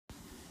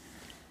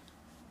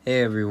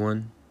Hey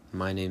everyone,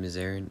 my name is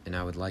Aaron, and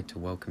I would like to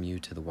welcome you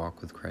to the Walk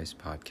with Christ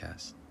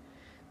podcast.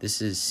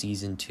 This is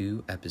season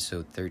 2,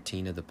 episode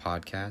 13 of the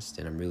podcast,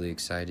 and I'm really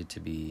excited to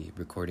be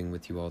recording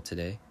with you all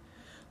today.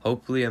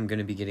 Hopefully, I'm going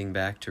to be getting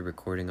back to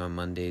recording on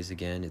Mondays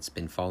again. It's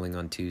been falling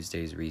on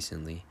Tuesdays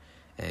recently,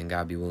 and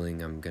God be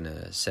willing, I'm going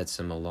to set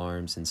some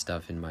alarms and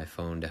stuff in my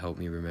phone to help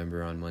me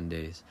remember on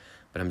Mondays.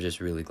 But I'm just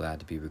really glad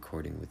to be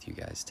recording with you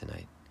guys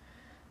tonight,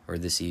 or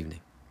this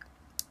evening.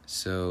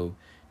 So,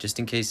 just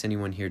in case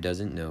anyone here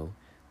doesn't know,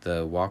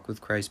 the Walk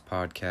with Christ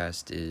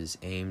podcast is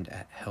aimed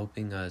at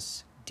helping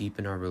us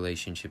deepen our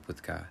relationship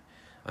with God,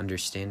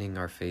 understanding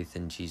our faith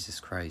in Jesus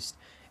Christ,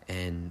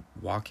 and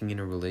walking in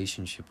a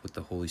relationship with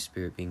the Holy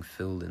Spirit, being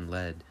filled and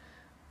led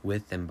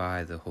with and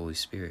by the Holy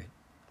Spirit.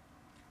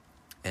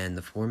 And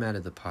the format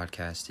of the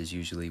podcast is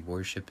usually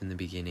worship in the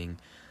beginning,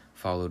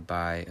 followed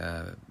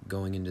by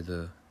going into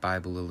the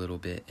Bible a little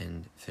bit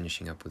and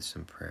finishing up with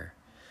some prayer.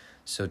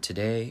 So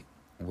today,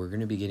 we're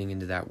going to be getting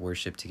into that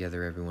worship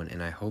together, everyone,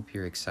 and I hope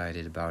you're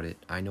excited about it.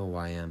 I know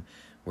I am.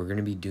 We're going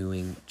to be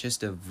doing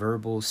just a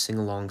verbal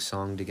sing-along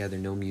song together,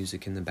 no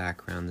music in the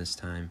background this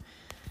time.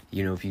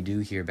 You know, if you do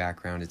hear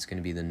background, it's going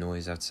to be the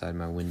noise outside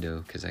my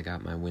window because I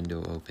got my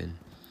window open.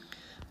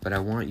 But I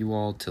want you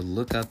all to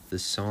look up the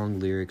song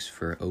lyrics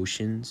for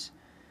Oceans,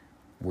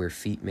 Where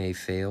Feet May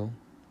Fail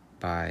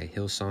by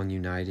Hillsong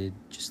United.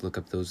 Just look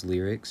up those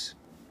lyrics.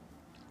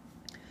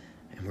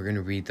 And we're going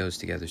to read those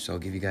together. So I'll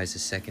give you guys a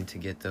second to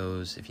get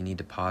those. If you need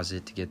to pause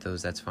it to get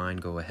those, that's fine.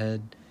 Go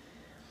ahead.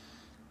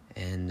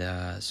 And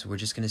so we're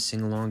just going to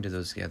sing along to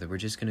those together. We're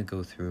just going to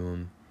go through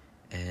them.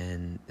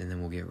 And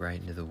then we'll get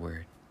right into the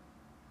word.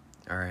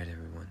 All right,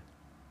 everyone.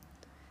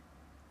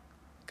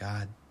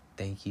 God,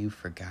 thank you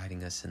for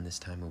guiding us in this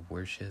time of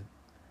worship.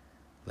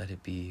 Let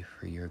it be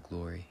for your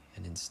glory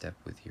and in step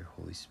with your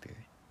Holy Spirit.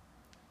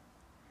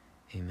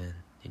 Amen.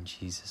 In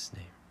Jesus'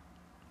 name.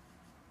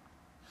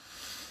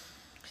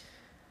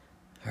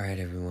 All right,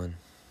 everyone,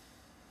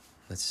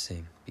 let's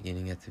sing,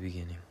 beginning at the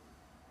beginning.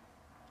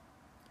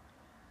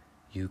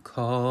 You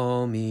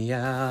call me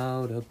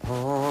out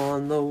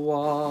upon the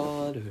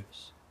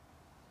waters,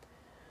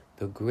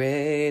 the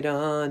great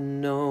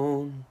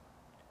unknown,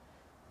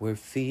 where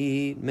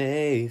feet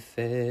may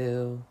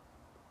fail.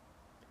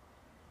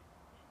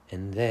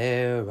 And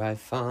there I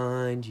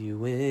find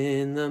you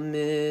in the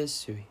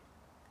mystery,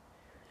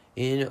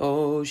 in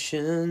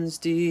oceans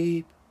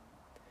deep.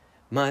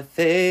 My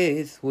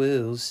faith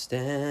will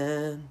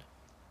stand,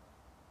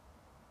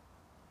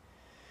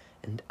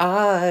 and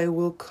I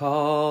will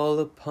call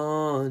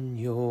upon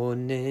your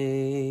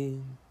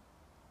name,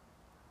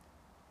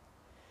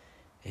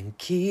 and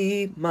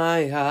keep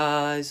my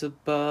eyes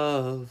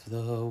above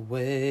the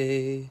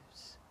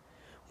waves.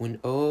 When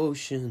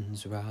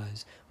oceans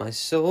rise, my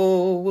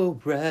soul will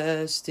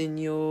rest in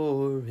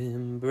your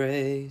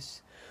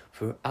embrace,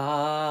 for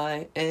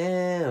I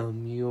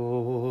am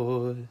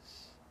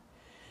yours.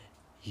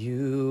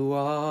 You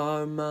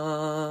are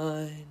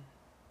mine.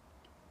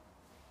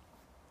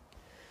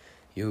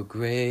 Your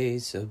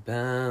grace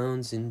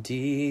abounds in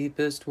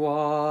deepest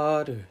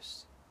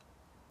waters.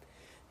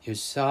 Your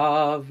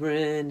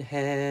sovereign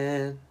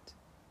hand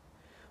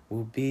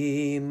will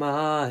be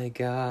my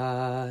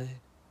guide.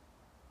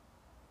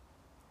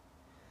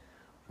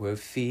 Where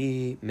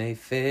feet may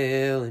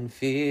fail and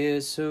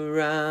fear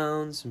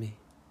surrounds me,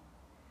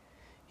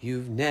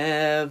 you've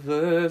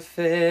never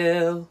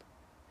failed.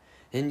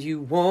 And you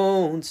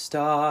won't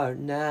start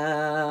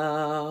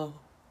now.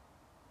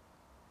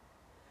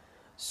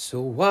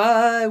 So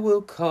I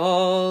will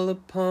call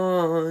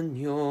upon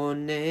your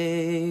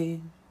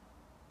name,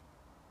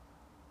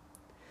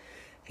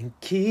 and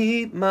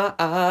keep my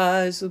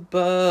eyes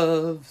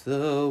above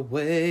the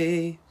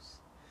waves.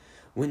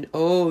 When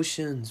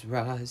oceans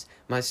rise,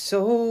 my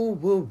soul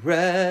will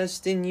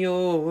rest in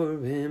your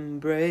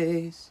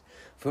embrace,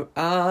 for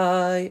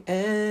I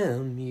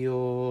am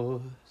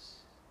yours.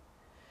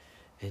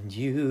 And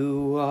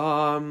you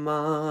are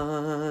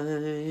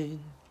mine.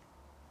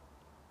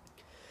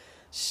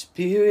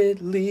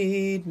 Spirit,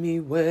 lead me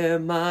where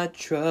my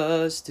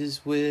trust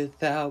is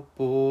without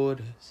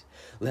borders.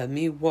 Let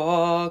me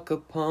walk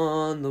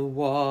upon the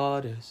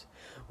waters,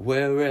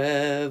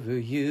 wherever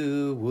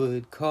you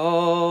would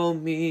call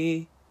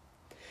me.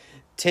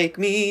 Take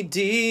me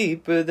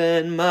deeper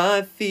than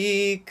my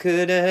feet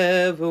could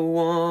ever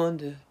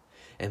wander,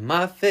 and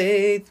my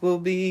faith will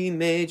be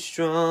made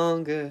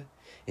stronger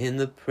in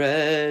the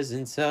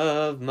presence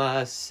of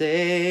my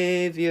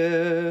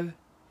Savior.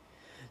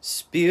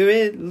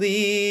 Spirit,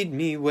 lead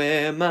me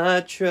where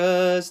my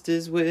trust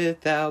is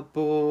without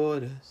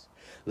borders.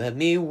 Let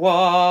me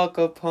walk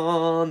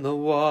upon the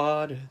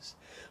waters,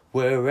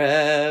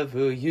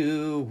 wherever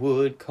you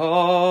would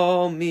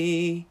call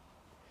me.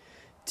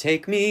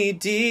 Take me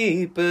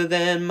deeper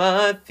than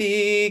my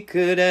feet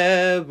could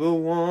ever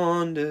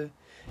wander,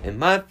 and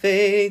my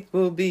faith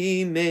will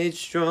be made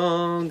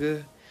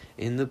stronger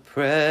in the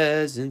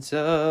presence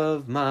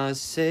of my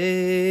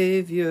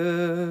Savior.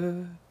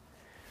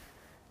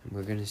 And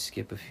we're going to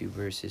skip a few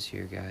verses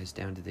here, guys,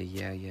 down to the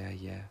yeah.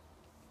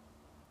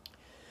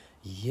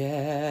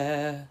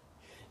 Yeah,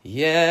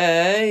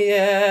 yeah,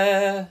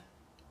 yeah,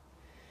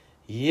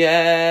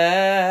 yeah.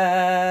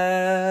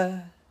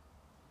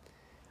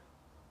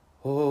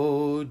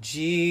 Oh,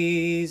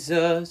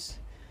 Jesus,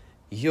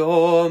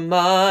 you're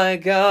my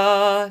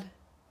God.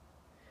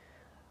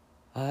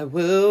 I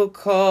will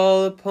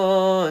call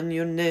upon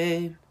your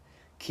name.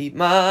 Keep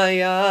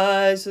my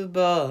eyes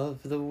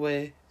above the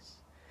waves.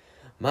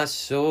 My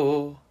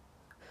soul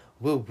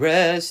will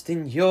rest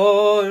in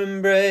your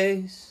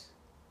embrace.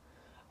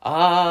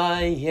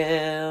 I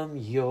am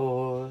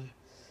yours,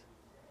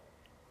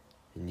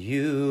 and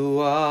you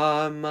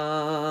are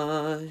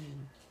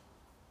mine.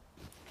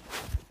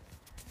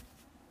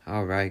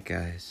 All right,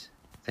 guys.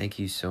 Thank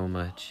you so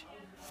much.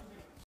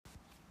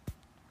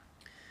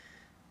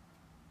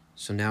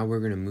 So now we're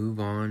going to move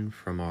on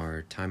from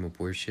our time of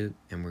worship,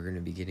 and we're going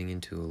to be getting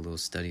into a little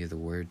study of the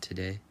Word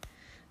today.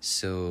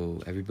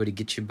 So everybody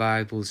get your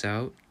Bibles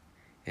out,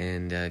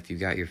 and if you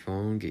got your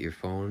phone, get your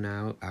phone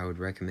out. I would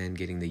recommend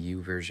getting the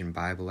YouVersion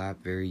Bible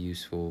app. Very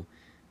useful,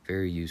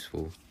 very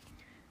useful.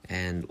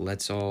 And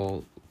let's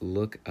all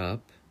look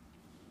up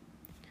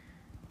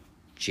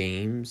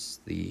James,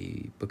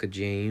 the book of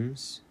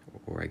James,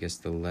 or I guess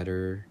the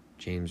letter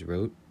James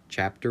wrote,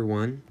 chapter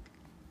 1.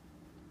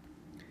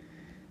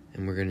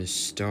 And we're going to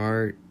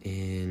start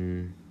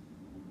in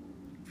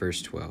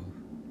verse 12.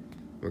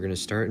 We're going to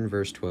start in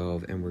verse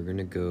 12, and we're going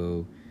to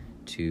go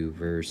to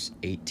verse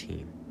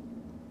 18.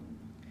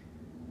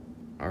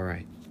 All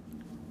right.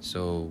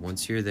 So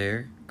once you're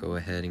there, go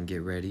ahead and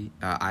get ready.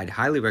 I'd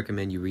highly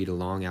recommend you read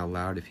along out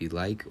loud if you'd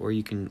like, or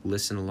you can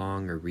listen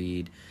along or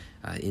read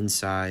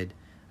inside,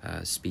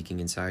 speaking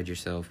inside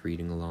yourself,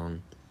 reading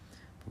along.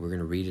 We're going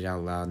to read it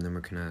out loud, and then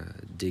we're going to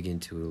dig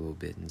into it a little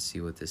bit and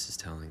see what this is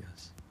telling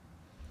us.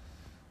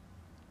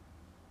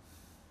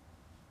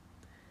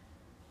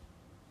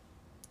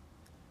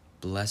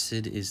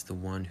 Blessed is the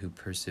one who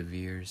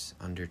perseveres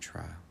under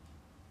trial,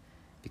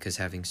 because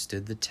having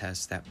stood the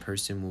test, that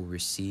person will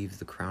receive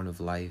the crown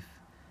of life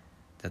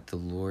that the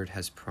Lord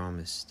has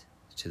promised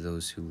to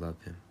those who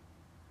love him.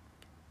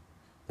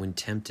 When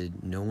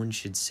tempted, no one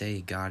should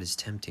say, God is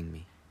tempting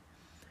me.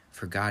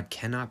 For God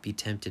cannot be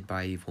tempted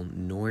by evil,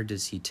 nor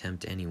does he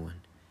tempt anyone.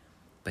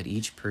 But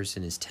each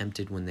person is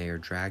tempted when they are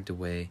dragged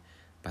away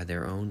by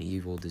their own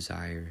evil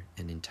desire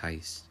and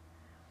enticed.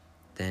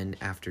 Then,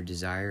 after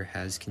desire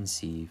has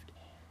conceived,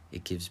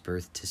 it gives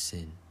birth to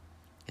sin.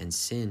 And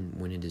sin,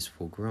 when it is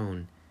full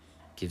grown,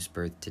 gives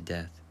birth to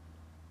death.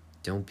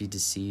 Don't be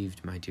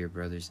deceived, my dear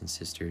brothers and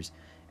sisters.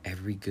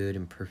 Every good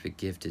and perfect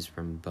gift is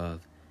from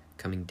above,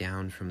 coming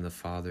down from the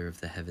Father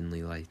of the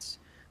heavenly lights,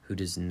 who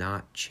does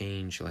not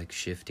change like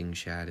shifting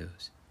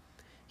shadows.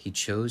 He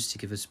chose to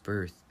give us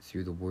birth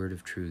through the word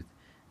of truth,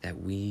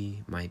 that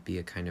we might be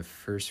a kind of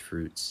first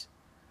fruits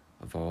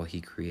of all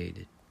he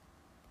created.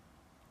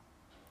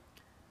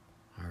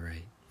 All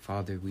right.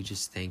 Father, we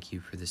just thank you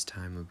for this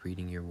time of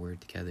reading your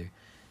word together.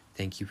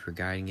 Thank you for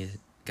guiding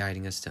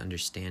us to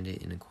understand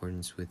it in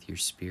accordance with your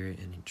spirit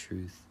and in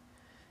truth.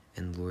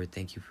 And Lord,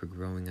 thank you for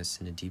growing us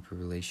in a deeper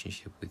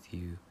relationship with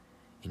you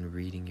in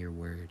reading your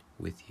word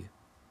with you.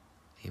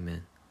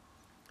 Amen.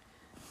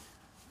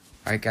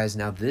 All right, guys,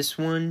 now this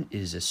one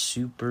is a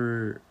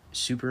super,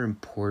 super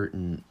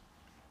important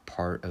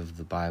part of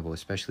the Bible,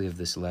 especially of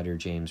this letter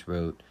James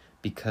wrote,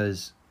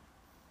 because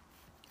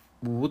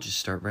we'll just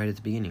start right at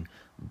the beginning.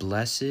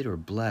 Blessed or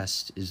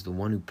blessed is the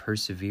one who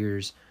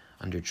perseveres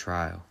under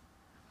trial.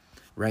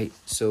 Right?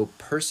 So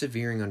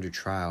persevering under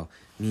trial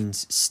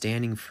means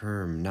standing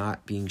firm,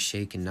 not being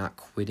shaken, not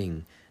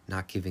quitting,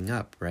 not giving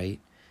up, right?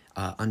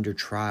 Under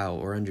trial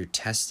or under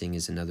testing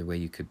is another way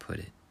you could put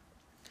it.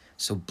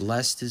 So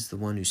blessed is the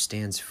one who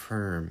stands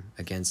firm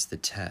against the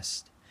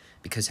test,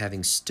 because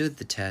having stood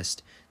the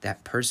test,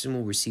 that person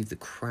will receive the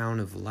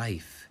crown of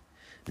life.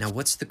 Now,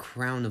 what's the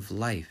crown of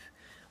life?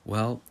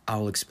 Well,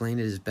 I'll explain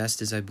it as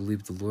best as I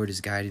believe the Lord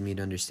has guided me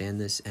to understand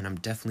this, and I'm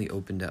definitely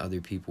open to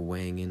other people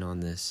weighing in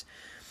on this.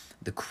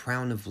 The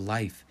crown of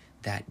life,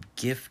 that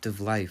gift of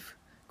life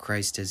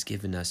Christ has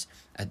given us,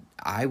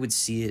 I would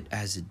see it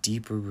as a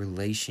deeper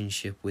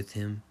relationship with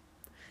him,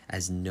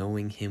 as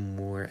knowing him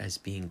more, as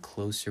being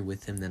closer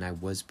with him than I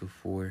was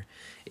before.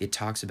 It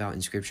talks about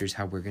in scriptures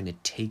how we're going to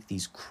take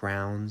these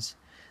crowns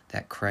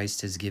that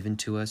Christ has given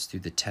to us through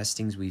the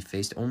testings we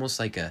faced, almost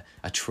like a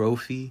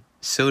trophy,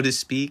 so to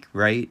speak,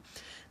 right?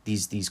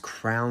 These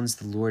crowns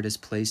the Lord has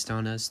placed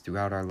on us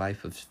throughout our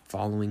life of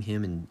following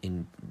him and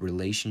in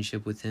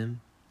relationship with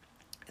him.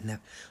 And that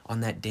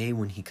on that day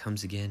when he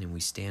comes again and we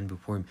stand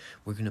before him,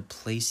 we're going to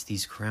place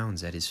these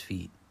crowns at his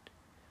feet,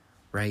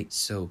 right?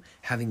 So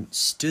having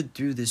stood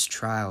through this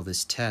trial,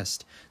 this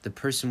test, the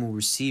person will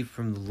receive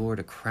from the Lord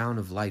a crown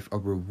of life, a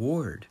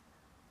reward,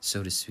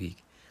 so to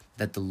speak,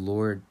 that the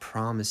Lord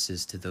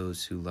promises to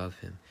those who love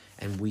him.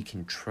 And we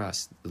can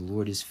trust the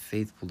Lord is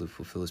faithful to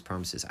fulfill his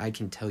promises. I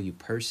can tell you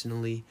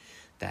personally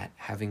that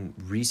having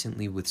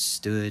recently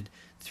withstood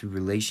through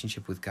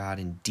relationship with God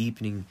and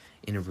deepening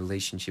in a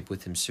relationship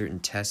with him certain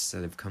tests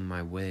that have come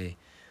my way,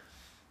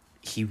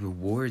 He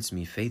rewards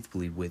me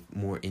faithfully with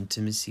more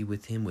intimacy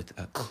with him, with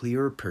a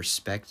clearer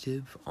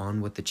perspective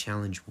on what the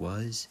challenge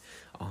was,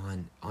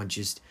 on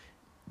just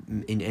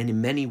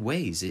in many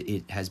ways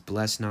it has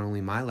blessed not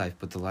only my life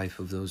but the life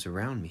of those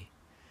around me.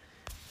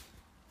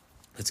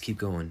 Let's keep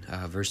going.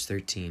 Verse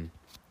 13.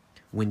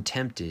 When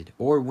tempted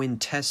or when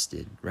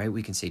tested, right?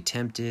 We can say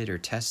tempted or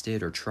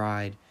tested or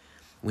tried.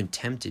 When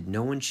tempted,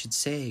 no one should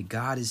say,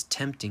 God is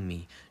tempting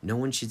me. No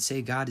one should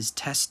say, God is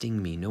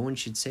testing me. No one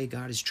should say,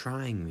 God is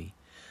trying me.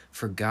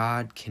 For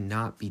God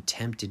cannot be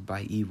tempted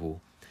by evil,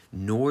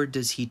 nor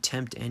does he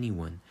tempt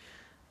anyone.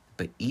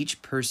 But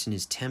each person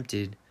is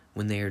tempted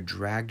when they are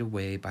dragged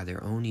away by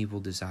their own evil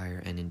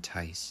desire and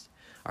enticed.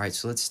 All right,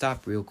 so let's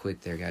stop real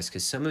quick there, guys,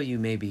 because some of you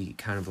may be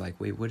kind of like,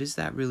 wait, what is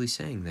that really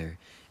saying there?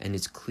 And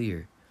it's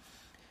clear.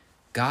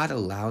 God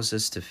allows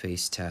us to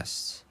face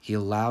tests. He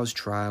allows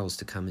trials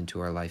to come into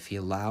our life. He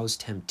allows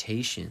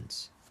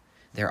temptations,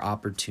 their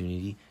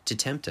opportunity to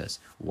tempt us.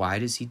 Why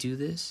does he do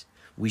this?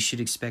 We should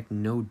expect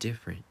no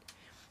different.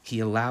 He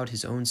allowed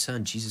his own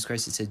son, Jesus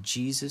Christ. It said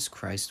Jesus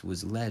Christ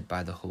was led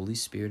by the Holy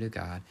Spirit of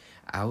God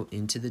out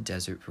into the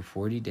desert for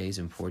 40 days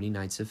and 40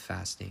 nights of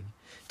fasting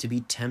to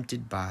be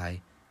tempted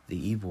by the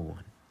evil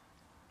one.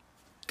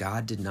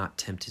 God did not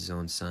tempt his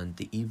own son.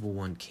 The evil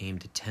one came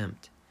to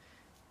tempt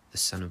the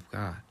Son of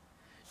God,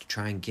 to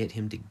try and get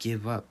him to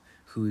give up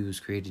who he was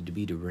created to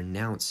be, to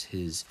renounce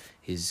his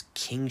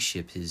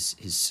kingship, his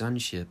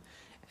sonship,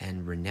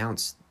 and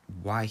renounce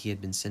why he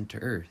had been sent to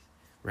earth,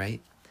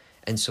 right?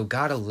 And so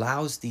God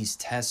allows these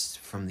tests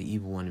from the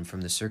evil one and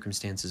from the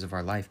circumstances of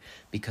our life,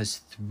 because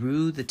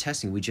through the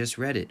testing, we just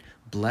read it,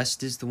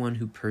 blessed is the one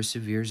who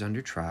perseveres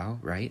under trial,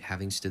 right?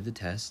 Having stood the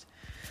test.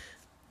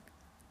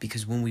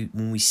 Because when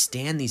we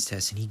stand these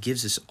tests, and he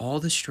gives us all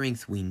the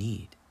strength we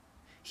need,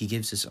 he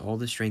gives us all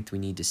the strength we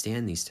need to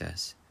stand these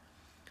tests.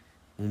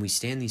 When we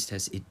stand these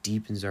tests, it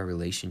deepens our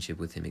relationship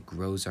with him. It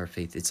grows our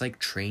faith. It's like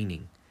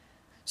training,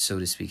 so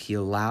to speak. He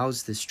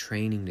allows this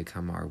training to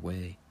come our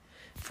way,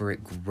 for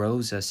it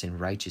grows us in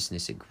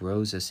righteousness. It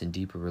grows us in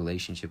deeper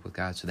relationship with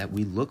God so that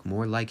we look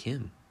more like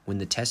him. When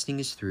the testing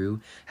is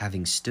through,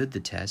 having stood the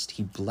test,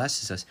 he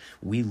blesses us.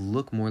 We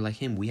look more like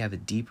him. We have a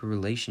deeper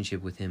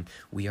relationship with him.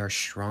 We are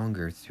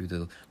stronger through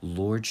the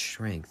Lord's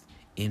strength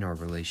in our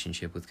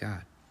relationship with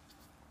God.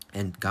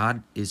 And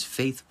God is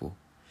faithful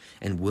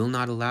and will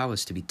not allow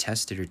us to be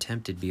tested or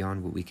tempted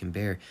beyond what we can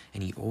bear.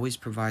 And he always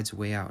provides a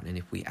way out. And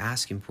if we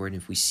ask him for it,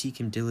 and if we seek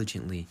him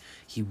diligently,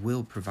 he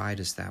will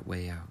provide us that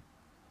way out.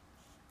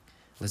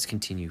 Let's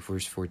continue.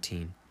 Verse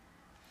 14.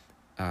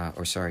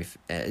 Verse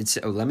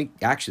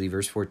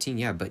 14.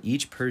 Yeah, but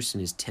each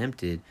person is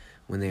tempted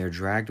when they are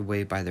dragged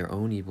away by their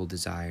own evil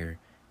desire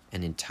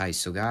and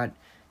enticed. So God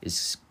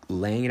is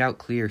laying it out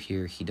clear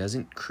here. He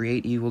doesn't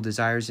create evil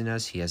desires in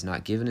us. He has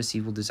not given us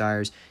evil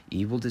desires.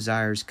 Evil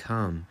desires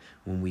come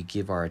when we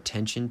give our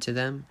attention to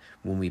them,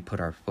 when we put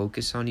our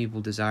focus on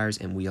evil desires,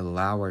 and we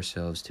allow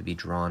ourselves to be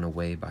drawn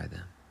away by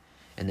them.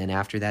 And then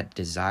after that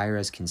desire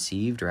is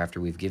conceived, or after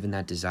we've given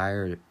that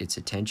desire its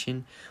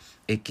attention,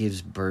 it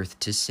gives birth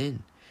to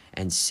sin.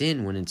 And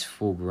sin, when it's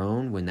full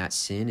grown, when that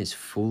sin is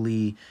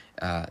fully,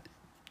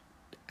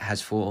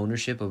 has full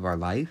ownership of our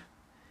life,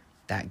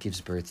 that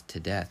gives birth to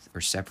death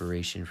or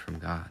separation from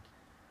God.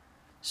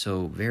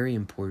 So very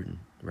important,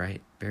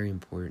 right? Very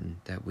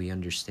important that we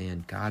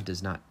understand God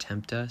does not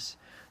tempt us.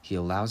 He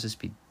allows us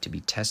to be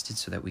tested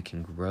so that we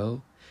can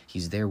grow.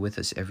 He's there with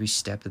us every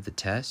step of the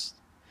test.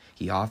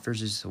 He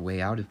offers us a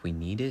way out if we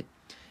need it.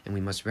 And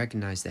we must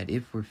recognize that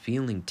if we're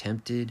feeling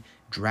tempted,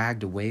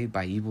 dragged away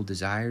by evil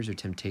desires or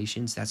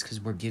temptations, that's because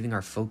we're giving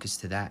our focus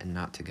to that and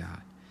not to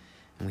God.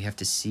 And we have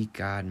to seek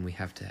God, and we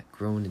have to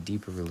grow in a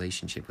deeper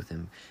relationship with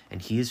him.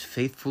 And he is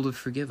faithful to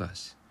forgive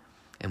us.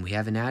 And we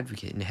have an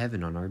advocate in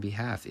heaven on our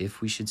behalf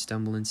if we should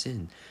stumble in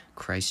sin,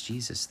 Christ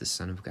Jesus, the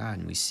Son of God.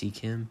 And we seek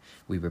him,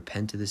 we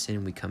repent of the sin,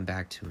 and we come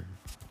back to him.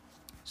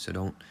 So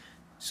don't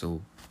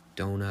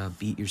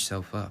beat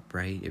yourself up,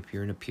 right? If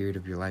you're in a period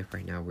of your life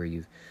right now where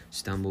you've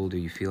stumbled or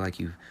you feel like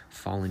you've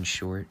fallen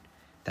short,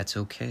 that's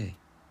okay.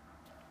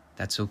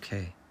 That's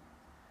okay.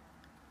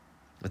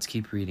 Let's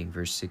keep reading,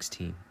 verse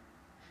 16.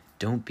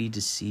 Don't be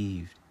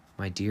deceived,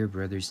 my dear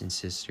brothers and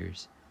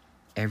sisters.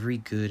 Every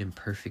good and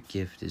perfect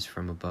gift is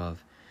from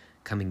above,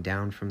 coming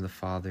down from the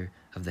Father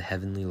of the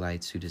heavenly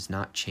lights, who does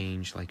not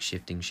change like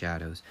shifting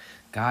shadows.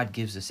 God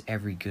gives us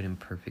every good and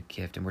perfect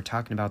gift, and we're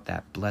talking about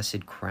that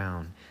blessed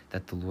crown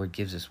that the Lord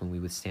gives us when we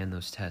withstand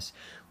those tests.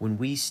 When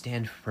we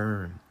stand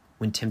firm,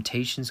 when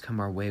temptations come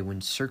our way,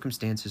 when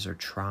circumstances are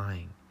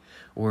trying,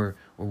 or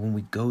when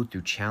we go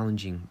through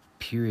challenging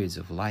periods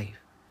of life,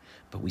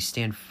 but we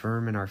stand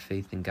firm in our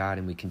faith in God,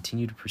 and we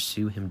continue to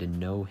pursue him, to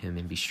know him,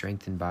 and be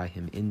strengthened by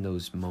him in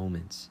those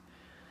moments.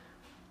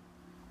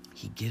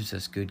 He gives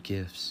us good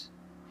gifts,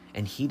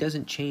 and he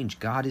doesn't change.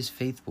 God is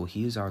faithful.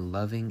 He is our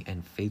loving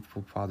and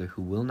faithful Father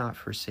who will not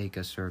forsake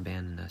us or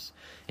abandon us,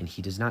 and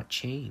he does not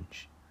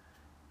change.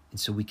 And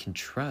so we can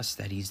trust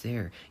that he's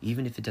there,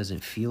 even if it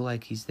doesn't feel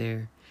like he's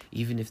there,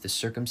 even if the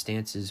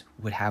circumstances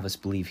would have us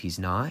believe he's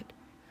not.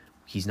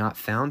 He's not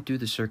found through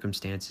the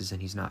circumstances,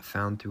 and he's not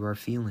found through our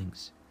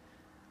feelings.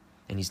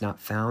 And he's not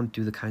found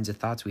through the kinds of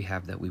thoughts we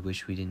have that we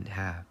wish we didn't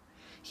have.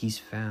 He's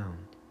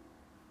found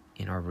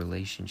in our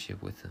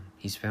relationship with him.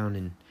 He's found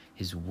in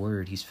his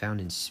word. He's found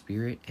in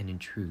spirit and in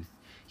truth.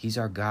 He's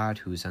our God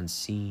who is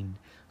unseen,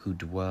 who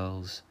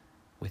dwells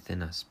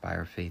within us by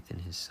our faith in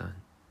his Son.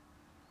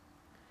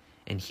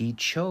 And he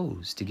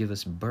chose to give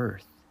us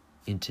birth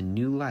into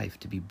new life,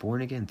 to be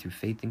born again through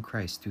faith in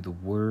Christ, through the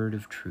word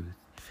of truth,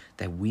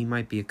 that we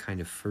might be a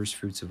kind of first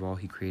fruits of all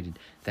he created,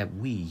 that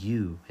we,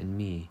 you and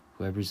me,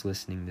 whoever's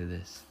listening to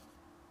this,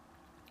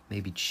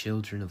 may be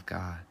children of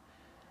God,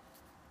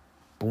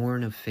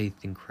 born of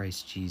faith in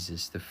Christ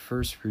Jesus, the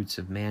first fruits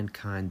of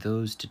mankind,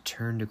 those to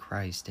turn to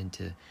Christ and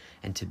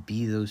to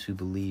be those who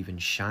believe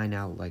and shine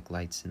out like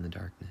lights in the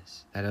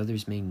darkness, that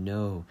others may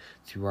know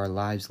through our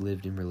lives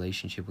lived in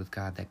relationship with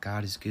God that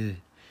God is good,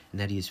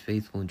 and that he is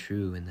faithful and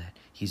true, and that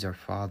he's our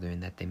Father,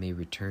 and that they may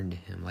return to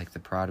him like the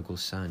prodigal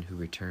son who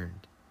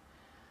returned.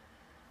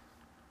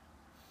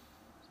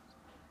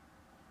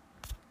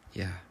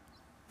 Yeah.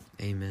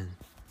 Amen.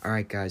 All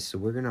right, guys, so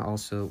we're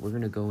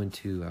going to go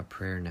into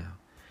prayer now.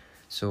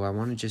 So I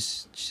want to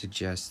just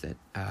suggest that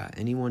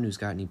anyone who's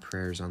got any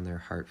prayers on their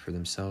heart for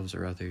themselves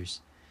or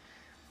others,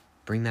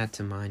 bring that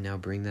to mind now.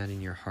 Bring that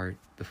in your heart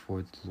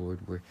before the Lord.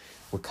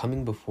 We're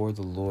coming before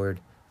the Lord,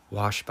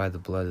 washed by the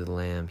blood of the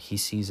Lamb. He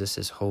sees us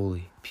as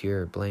holy,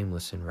 pure,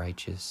 blameless, and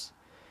righteous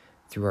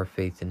through our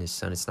faith in his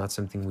Son. It's not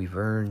something we've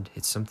earned.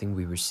 It's something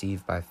we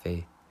receive by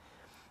faith.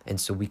 And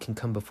so we can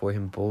come before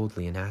him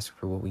boldly and ask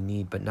for what we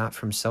need, but not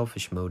from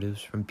selfish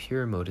motives, from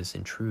pure motives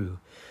and true,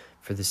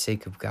 for the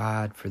sake of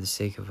God, for the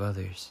sake of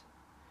others.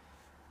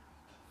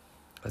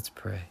 Let's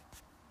pray.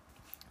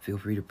 Feel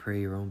free to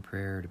pray your own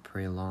prayer, to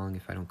pray along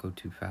if I don't go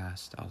too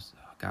fast.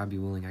 God be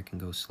willing, I can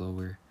go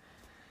slower.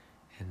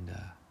 And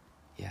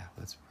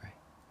let's pray.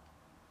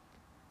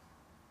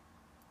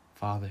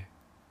 Father,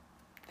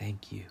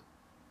 thank you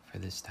for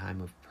this time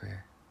of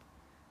prayer.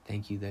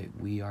 Thank you that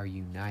we are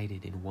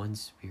united in one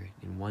spirit,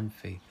 in one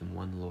faith, in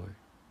one Lord.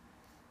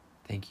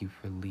 Thank you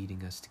for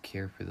leading us to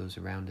care for those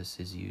around us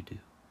as you do,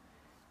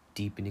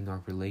 deepening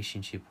our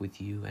relationship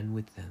with you and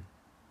with them.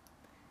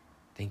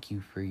 Thank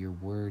you for your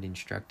word,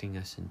 instructing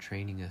us and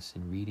training us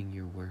in reading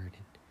your word.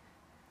 And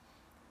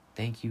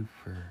thank you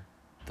for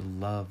the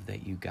love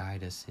that you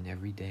guide us in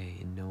every day,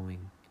 in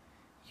knowing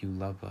you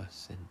love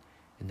us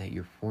and that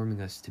you're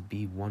forming us to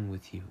be one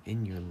with you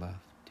in your love,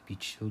 to be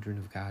children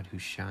of God who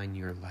shine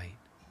your light.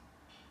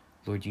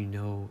 Lord, you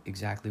know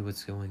exactly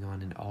what's going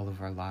on in all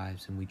of our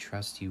lives, and we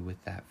trust you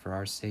with that for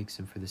our sakes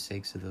and for the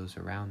sakes of those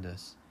around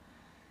us.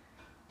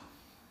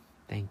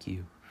 Thank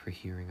you for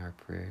hearing our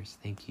prayers.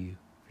 Thank you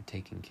for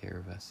taking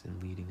care of us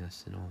and leading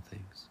us in all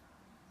things.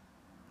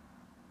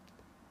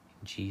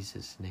 In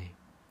Jesus' name,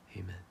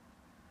 amen.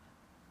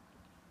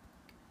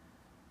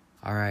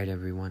 All right,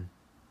 everyone.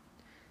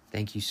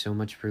 Thank you so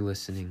much for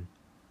listening.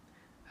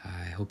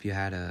 I hope you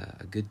had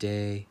a good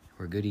day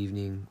or good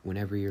evening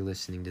whenever you're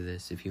listening to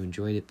this. If you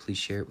enjoyed it, please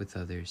share it with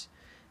others.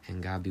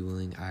 And God be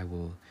willing, I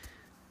will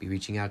be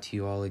reaching out to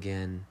you all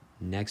again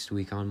next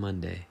week on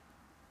Monday.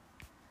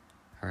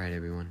 All right,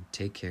 everyone.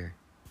 Take care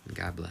and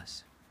God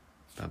bless.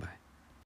 Bye-bye.